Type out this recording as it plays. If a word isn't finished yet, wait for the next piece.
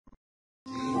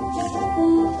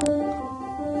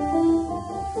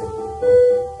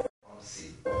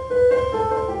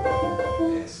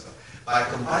By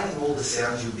combining all the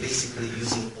sounds, you're basically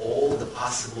using all the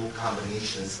possible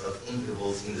combinations of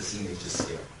intervals in the C major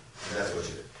scale. And that's what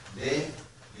you do. Then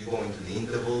you go into the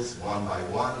intervals one by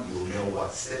one. You'll know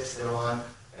what steps they're on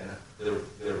and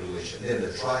their relation. Then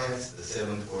the triads, the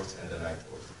seventh chords, and the ninth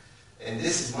chords. And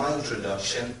this is my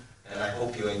introduction, and I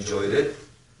hope you enjoyed it.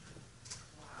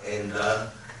 And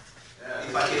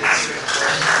if I can answer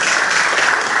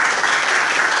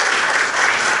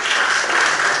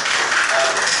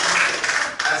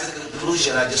as a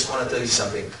conclusion, I just want to tell you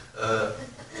something. I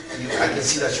can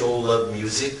see that you all love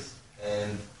music,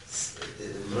 and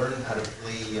learning how to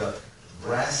play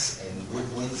brass and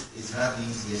woodwinds is not the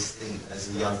easiest thing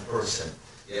as a young person.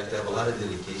 You have to have a lot of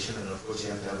dedication, and of course you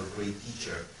have to have a great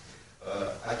teacher.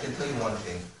 I can tell you one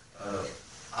thing.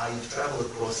 I travel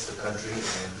across the country,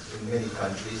 and in many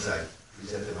countries I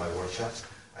presented my workshops.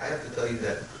 I have to tell you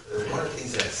that one of the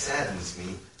things that saddens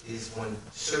me is when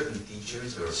certain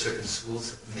teachers or certain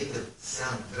schools make it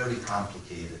sound very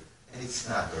complicated, and it's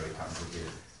not very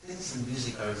complicated. Things in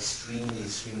music are extremely,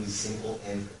 extremely simple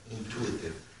and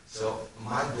intuitive. So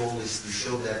my goal is to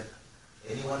show that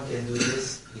anyone can do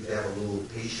this if they have a little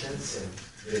patience and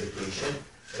dedication.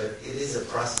 But it is a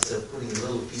process of putting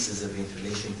little pieces of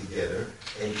information together,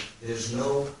 and there's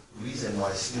no reason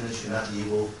why students should not be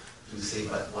able to say,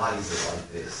 but why is it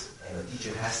like this? And a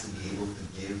teacher has to be able to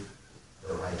give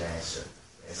the right answer.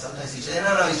 And sometimes teachers say,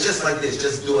 no, it's just like this,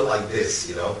 just do it like this,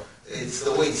 you know. It's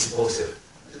the way it's supposed to.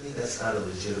 To me, that's not a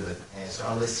legitimate answer,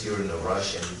 unless you're in a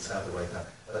rush and it's not the right time.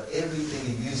 But everything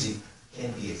in music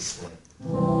can be explained.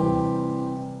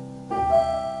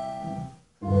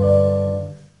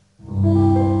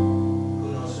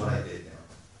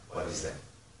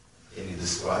 Can you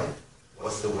describe?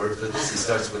 What's the word for this? It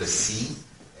starts with a C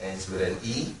and it's with an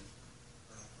E.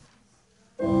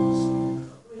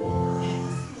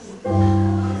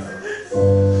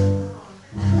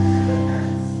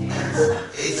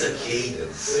 It's a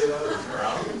cadence. It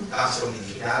comes from the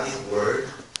Italian word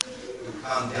to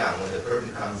come down. When the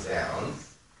person comes down,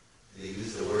 they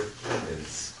use the word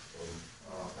cadence.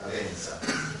 Cadenza.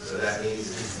 So that means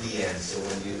it's the end. So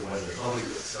when the public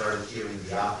started hearing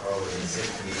the opera or the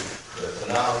symphony, the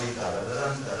finale,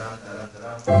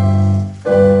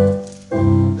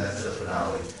 that's the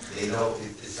finale. They know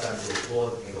it's time to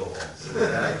applaud and go home. So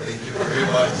then I thank you very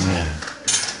much.